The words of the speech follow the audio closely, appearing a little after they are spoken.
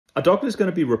A doctor is going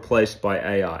to be replaced by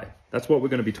AI. That's what we're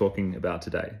going to be talking about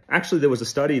today. Actually, there was a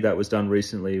study that was done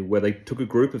recently where they took a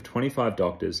group of 25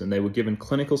 doctors and they were given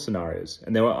clinical scenarios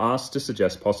and they were asked to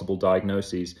suggest possible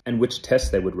diagnoses and which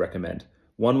tests they would recommend.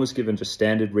 One was given just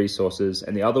standard resources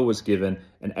and the other was given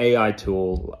an AI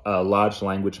tool, a large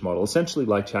language model, essentially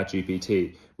like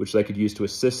ChatGPT, which they could use to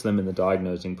assist them in the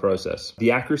diagnosing process.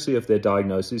 The accuracy of their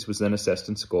diagnoses was then assessed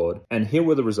and scored. And here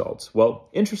were the results. Well,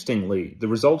 interestingly, the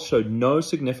results showed no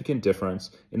significant difference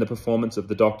in the performance of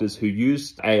the doctors who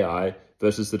used AI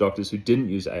versus the doctors who didn't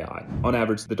use AI. On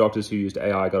average, the doctors who used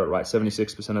AI got it right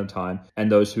 76% of the time, and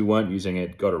those who weren't using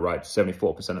it got it right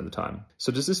 74% of the time.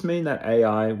 So does this mean that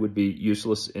AI would be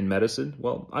useless in medicine?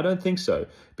 Well, I don't think so,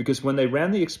 because when they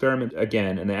ran the experiment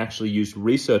again and they actually used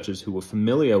researchers who were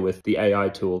familiar with the AI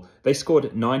tool, they scored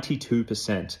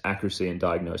 92% accuracy in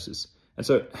diagnosis. And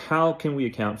so how can we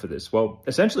account for this? Well,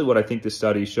 essentially what I think this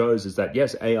study shows is that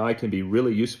yes, AI can be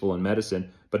really useful in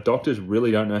medicine, but doctors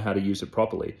really don't know how to use it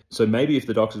properly. So maybe if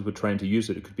the doctors were trained to use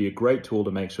it, it could be a great tool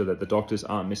to make sure that the doctors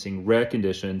aren't missing rare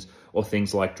conditions or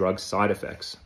things like drug side effects.